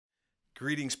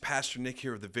Greetings, Pastor Nick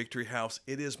here of the Victory House.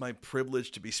 It is my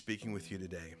privilege to be speaking with you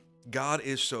today. God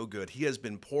is so good. He has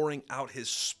been pouring out His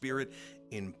Spirit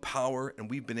in power, and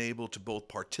we've been able to both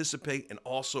participate and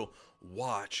also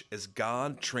watch as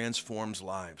God transforms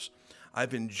lives.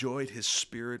 I've enjoyed His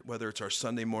Spirit, whether it's our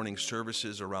Sunday morning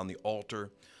services around the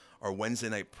altar, our Wednesday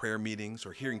night prayer meetings,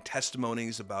 or hearing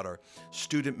testimonies about our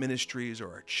student ministries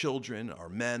or our children, our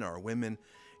men, our women.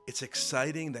 It's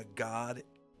exciting that God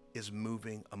is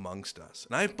moving amongst us.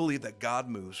 And I believe that God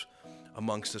moves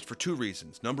amongst us for two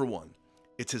reasons. Number one,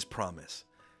 it's His promise.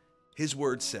 His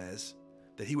word says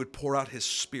that He would pour out His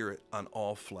Spirit on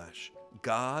all flesh.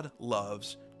 God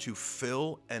loves to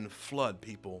fill and flood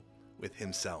people with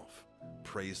Himself.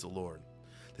 Praise the Lord.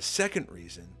 The second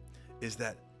reason is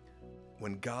that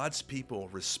when God's people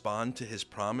respond to His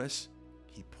promise,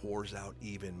 He pours out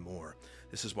even more.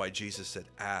 This is why Jesus said,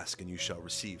 "Ask and you shall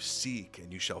receive, seek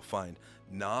and you shall find,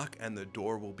 knock and the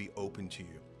door will be open to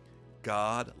you."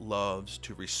 God loves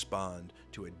to respond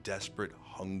to a desperate,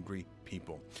 hungry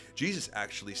people. Jesus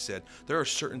actually said there are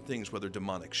certain things, whether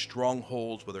demonic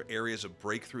strongholds, whether areas of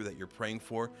breakthrough that you're praying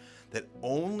for, that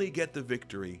only get the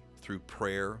victory through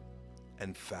prayer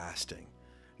and fasting.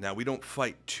 Now, we don't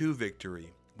fight to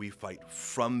victory. We fight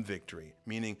from victory,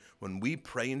 meaning when we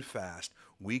pray and fast,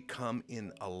 we come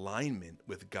in alignment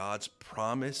with God's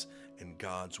promise and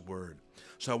God's word.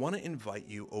 So I want to invite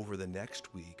you over the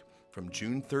next week from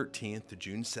June 13th to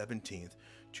June 17th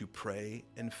to pray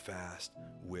and fast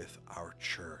with our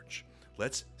church.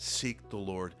 Let's seek the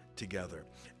Lord together.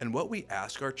 And what we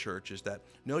ask our church is that,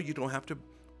 no, you don't have to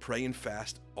pray and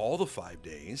fast all the 5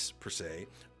 days per se.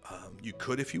 You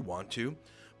could if you want to.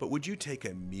 But would you take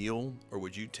a meal, or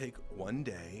would you take one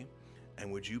day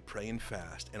and would you pray and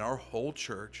fast? And our whole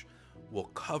church will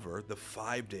cover the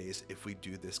 5 days if we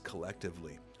do this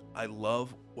collectively. I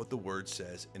love what the word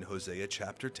says in Hosea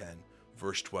chapter 10,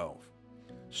 verse 12.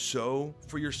 Sow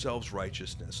for yourselves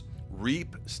righteousness,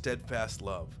 reap steadfast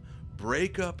love,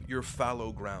 break up your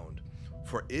fallow ground,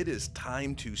 for it is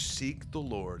time to seek the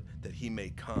Lord that He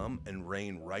may come and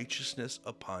rain righteousness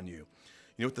upon you.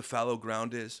 You know what the fallow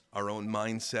ground is? Our own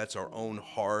mindsets, our own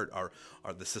heart,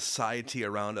 the society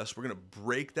around us. We're going to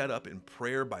break that up in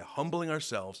prayer by humbling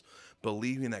ourselves,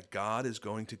 believing that God is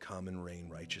going to come and rain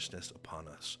righteousness upon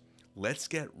us. Let's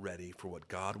get ready for what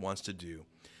God wants to do.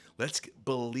 Let's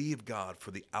believe God for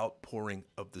the outpouring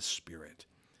of the Spirit.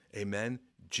 Amen.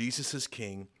 Jesus is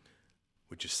King.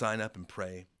 Would you sign up and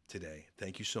pray today?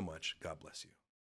 Thank you so much. God bless you.